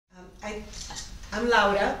I'm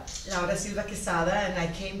Laura Silva, and I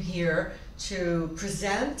came here to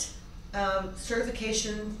present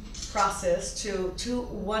certification process to two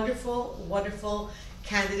wonderful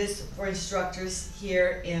candidates for instructors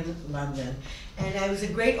here in London. And it was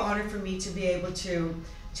a great honor for me to be able to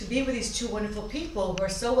be with these two wonderful people who are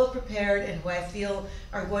so well prepared and who I feel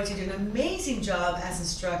are going to do an amazing job as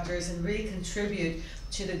instructors and really contribute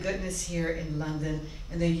to the goodness here in London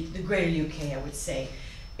and the greater UK, I would say.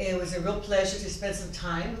 It was a real pleasure to spend some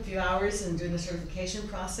time, a few hours, in doing the certification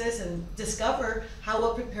process and discover how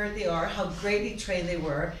well prepared they are, how greatly trained they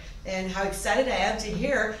were, and how excited I am to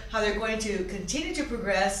hear how they're going to continue to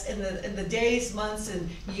progress in the days, months, and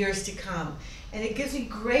years to come. And it gives me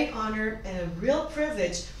great honor and a real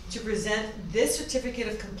privilege to present this certificate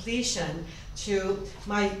of completion to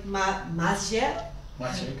Maciej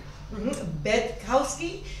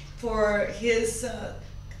Bedkowski for his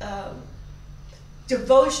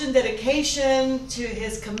devotion, dedication, to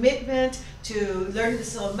his commitment to learning the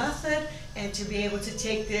Silva method and to be able to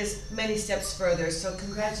take this many steps further. So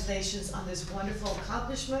congratulations on this wonderful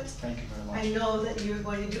accomplishment. Thank you very much. I know that you're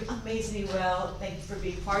going to do amazingly well. Thank you for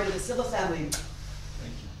being part of the Silva family.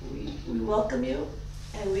 Thank you. We welcome you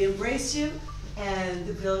and we embrace you, and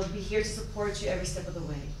we'll be here to support you every step of the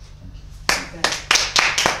way. Thank you.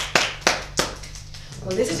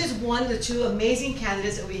 Well, this is just one of the two amazing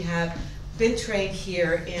candidates that we have been trained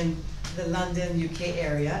here in the London, UK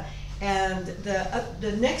area. And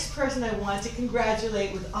the next person I want to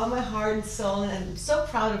congratulate with all my heart and soul, and I'm so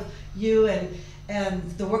proud of you and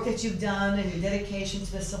the work that you've done and your dedication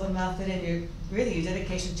to the Silva method and your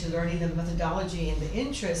dedication to learning the methodology and the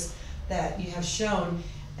interest that you have shown.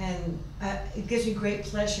 And it gives me great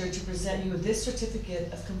pleasure to present you with this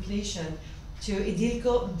certificate of completion to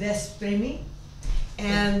Ildikó Veszprémi.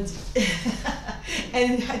 And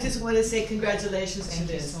and I just want to say congratulations to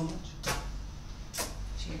this. Thank you so much.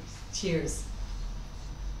 Cheers. Cheers.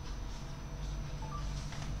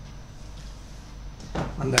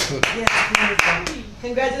 Wonderful. Yes, beautiful.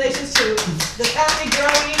 Congratulations to the family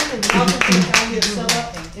growing, and welcome to the family of Silva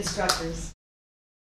instructors.